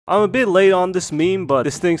I'm a bit late on this meme, but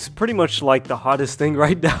this thing's pretty much like the hottest thing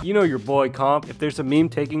right now. You know your boy Comp. If there's a meme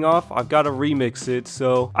taking off, I've got to remix it.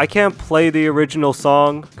 So I can't play the original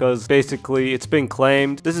song because basically it's been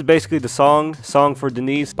claimed. This is basically the Song for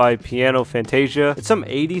Denise by Piano Fantasia. It's some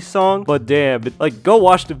 80s song, but damn, like go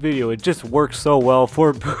watch the video. It just works so well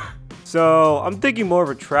for So I'm thinking more of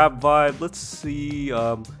a trap vibe. Let's see.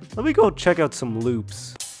 Let me go check out some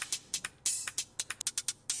loops.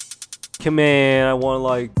 Come on, I want to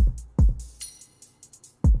like.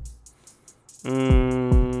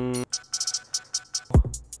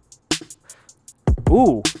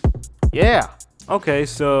 Ooh, yeah. Okay,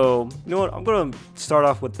 so you know what? I'm gonna start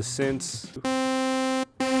off with the synths.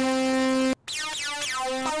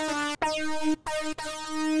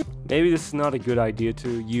 Maybe this is not a good idea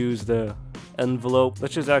to use the envelope.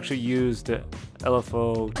 Let's just actually use the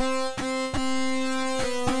LFO.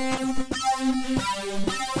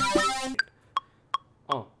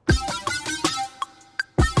 Oh.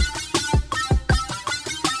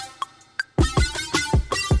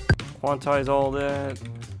 Quantize all that.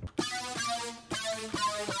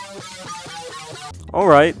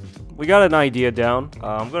 Alright, we got an idea down.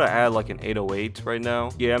 I'm gonna add like an 808 right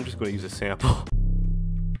now. Yeah, I'm just gonna use a sample.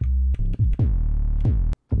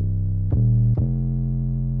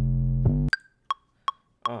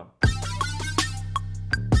 Oh.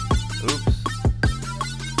 Oops.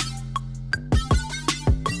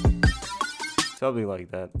 Something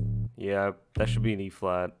like that. Yeah, that should be an E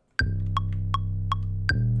flat.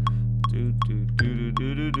 Do do do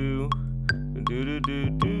do do do do do do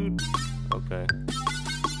do. Okay.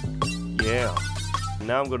 Yeah.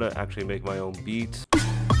 Now I'm gonna actually make my own beats.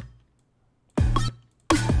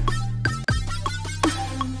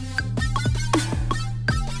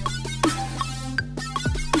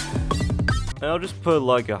 And I'll just put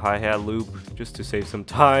like a hi-hat loop just to save some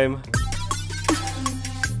time.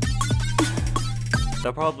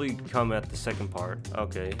 That'll probably come at the second part.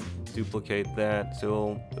 Okay, duplicate that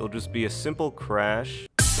so it'll just be a simple crash.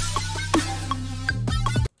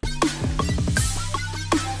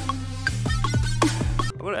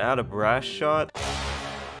 I'm gonna add a brass shot.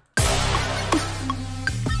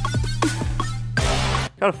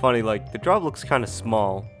 Kinda funny, like the drop looks kinda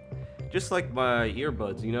small. Just like my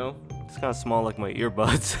earbuds, you know? It's kinda small like my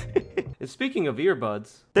earbuds. And speaking of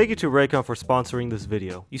earbuds, thank you to Raycon for sponsoring this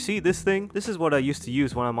video. You see this thing? This is what I used to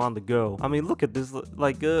use when I'm on the go. I mean, look at this,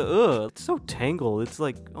 like, it's so tangled. It's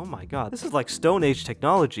like, oh my god, this is like Stone Age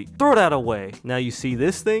technology. Throw that away. Now you see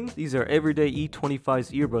this thing? These are everyday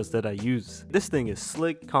E25's earbuds that I use. This thing is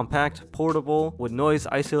slick, compact, portable, with noise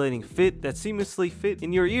isolating fit that seamlessly fit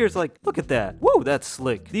in your ears. Like, look at that. Whoa, that's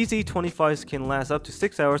slick. These E25s can last up to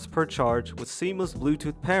 6 hours per charge with seamless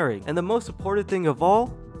Bluetooth pairing. And the most important thing of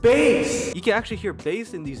all, bass! You can actually hear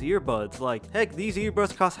bass in these earbuds. Like, heck, these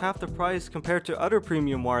earbuds cost half the price compared to other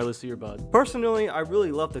premium wireless earbuds. Personally, I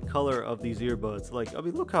really love the color of these earbuds. Like, I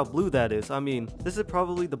mean, look how blue that is. I mean, this is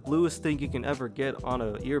probably the bluest thing you can ever get on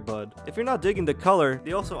an earbud. If you're not digging the color,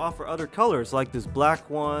 they also offer other colors like this black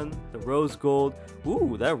one, the rose gold.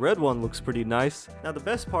 Ooh, that red one looks pretty nice. Now, the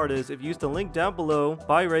best part is, if you use the link down below,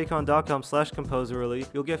 buyraycon.com/composerily,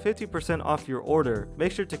 you'll get 50% off your order.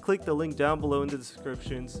 Make sure to click the link down below in the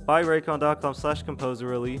description.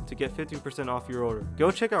 Buyraycon.com/composerily to get 15% off your order.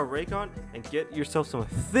 Go check out Raycon and get yourself some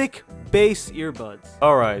thick bass earbuds.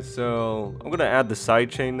 Alright, so I'm gonna add the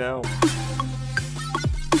sidechain now.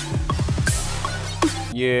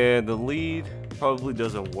 Yeah, the lead probably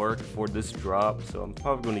doesn't work for this drop, so I'm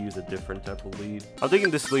probably gonna use a different type of lead. I'm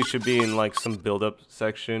thinking this lead should be in like some build-up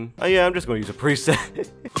section. Oh yeah, I'm just gonna use a preset.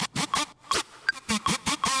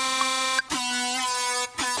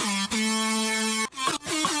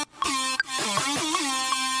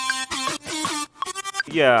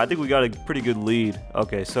 Yeah, I think we got a pretty good lead.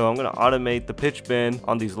 Okay, so I'm gonna automate the pitch bend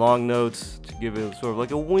on these long notes to give it sort of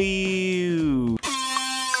like a wee.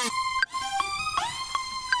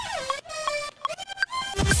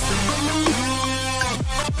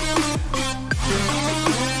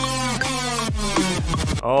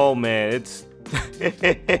 Oh man, it's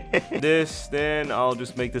this, then I'll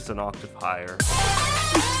just make this an octave higher.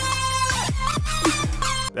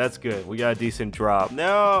 That's good. We got a decent drop.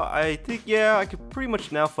 Now, I think, yeah, I could pretty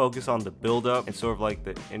much now focus on the build-up and sort of like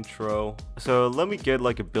the intro. So let me get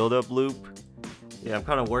like a build-up loop. Yeah, I'm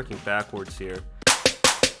kind of working backwards here.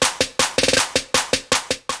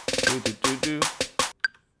 Do, do, do, do.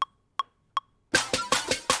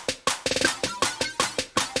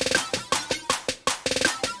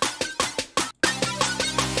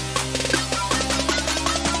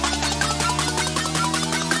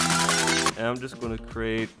 And I'm just going to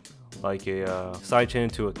create like a sidechain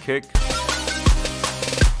to a kick.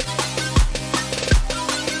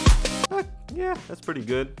 Yeah, that's pretty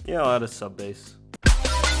good. Yeah, I'll add a sub bass.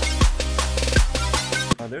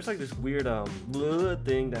 There's like this weird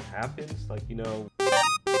thing that happens, like, you know.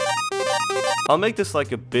 I'll make this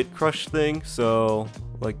like a bit crush thing, so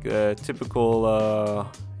like a typical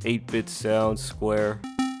 8-bit sound square.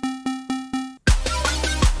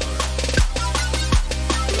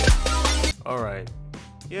 Alright.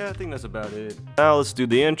 Yeah, I think that's about it. Now let's do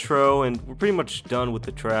the intro, and we're pretty much done with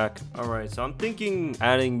the track. Alright, so I'm thinking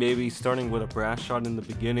adding maybe starting with a brass shot in the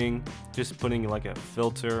beginning, just putting like a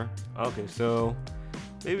filter. Okay, so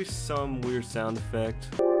maybe some weird sound effect.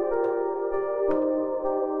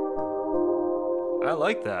 I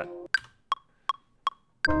like that.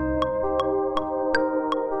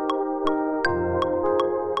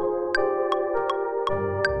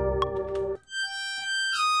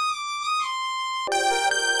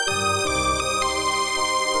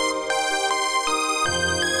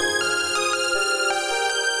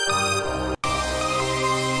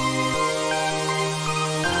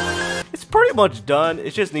 Pretty much done.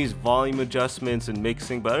 It just needs volume adjustments and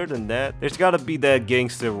mixing, but other than that, there's gotta be that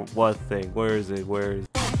gangster what thing. Where is it? Where is it?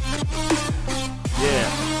 Yeah.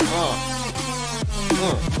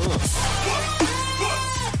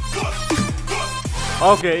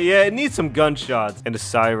 Okay, yeah, it needs some gunshots and a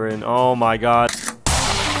siren. Oh my god.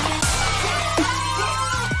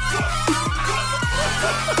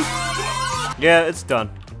 Yeah, it's done.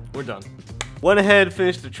 We're done. Went ahead,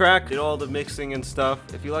 finished the track, did all the mixing and stuff.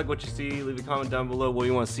 If you like what you see, leave a comment down below what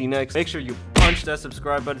you want to see next. Make sure you punch that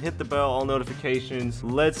subscribe button, hit the bell, all notifications.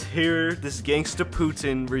 Let's hear this Gangsta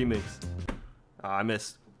Putin remix. I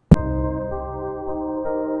missed.